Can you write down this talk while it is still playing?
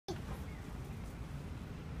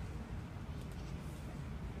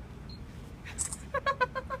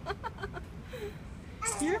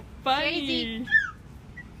You're funny. Daisy.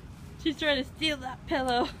 She's trying to steal that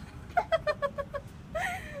pillow.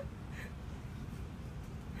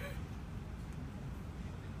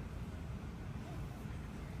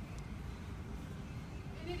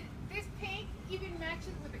 This pink even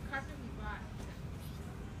matches with the carpet we bought.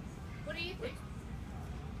 What do you think?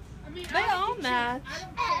 I mean, They all match.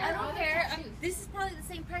 I don't care. This is probably the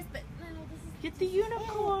same price, but no, this is. Get the I don't think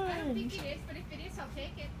unicorn. it is, but if it is, I'll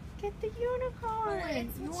take it. Get the unicorn.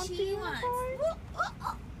 It's You what want the she wants.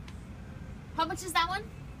 unicorn? How much is that one?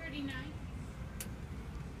 39.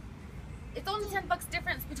 It's only $10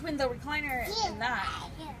 difference between the recliner and that.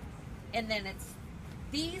 And then it's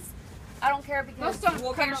these. I don't care because Those don't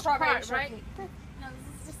we'll come get a strawberry apart, shortcake. right? No,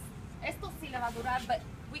 this is just. Esto sí le va a durar, but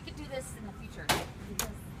we could do this in the future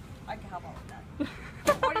because I can help all of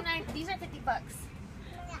that. 49. These are $50.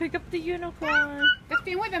 Pick up the unicorn. The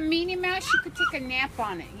thing with a Minnie Mouse, she could take a nap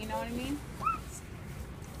on it. You know what I mean?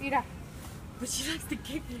 Mira. But she likes to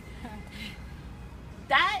kick me.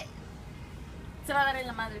 That se va a dar en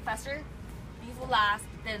la madre faster. These will last.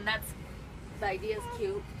 Then that's the idea is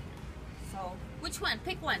cute. So which one?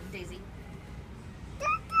 Pick one, Daisy.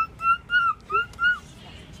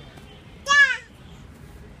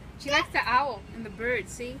 She likes the owl and the bird,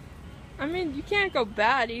 see? I mean, you can't go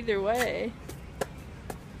bad either way.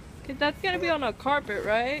 Cause that's gonna be on a carpet,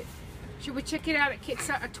 right? Should we check it out at Kids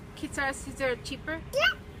R Us? Is there cheaper?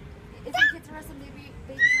 Isn't Kids R Us and baby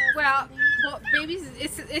Well, babies,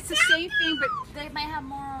 it's the same thing, but they might have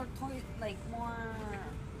more toys, like more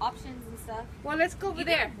options and stuff. well, let's go over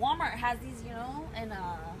Even there. Walmart has these, you know, and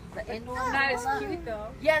the indoor. Not as cute though.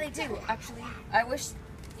 Yeah, they do actually. I wish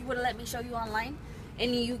you would have let me show you online,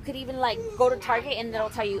 and you could even like go to Target and it'll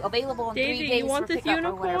tell you available in Daisy, 3 days you want for this pickup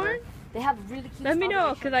or whatever. unicorn? They have really cute. Let me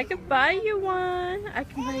know, strawberry cause I could buy you one. I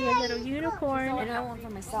can buy you a little unicorn and I want one for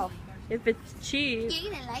myself. if it's cheap. You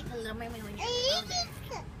didn't like the little mermaid when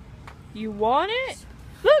you're You want it?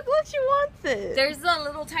 Look, she wants it. There's a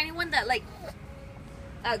little tiny one that like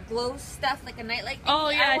glow stuff like a nightlight. Oh,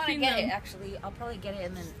 thingy. yeah, I I've want to seen get them. it actually. I'll probably get it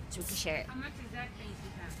and then so we can share it. How much is that thing you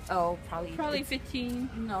Oh, probably. Probably it's- 15.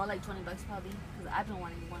 No, like $20 probably. Because I've been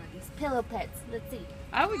wanting one of these pillow pets. Let's see.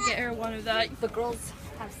 I would get her one of that. The girls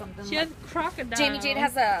have something. She has crocodile. Jamie Jade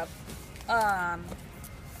has a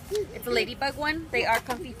it's a ladybug one. They are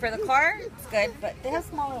comfy for the car. It's good, but they have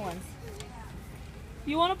smaller ones.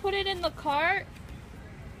 You want to put it in the cart?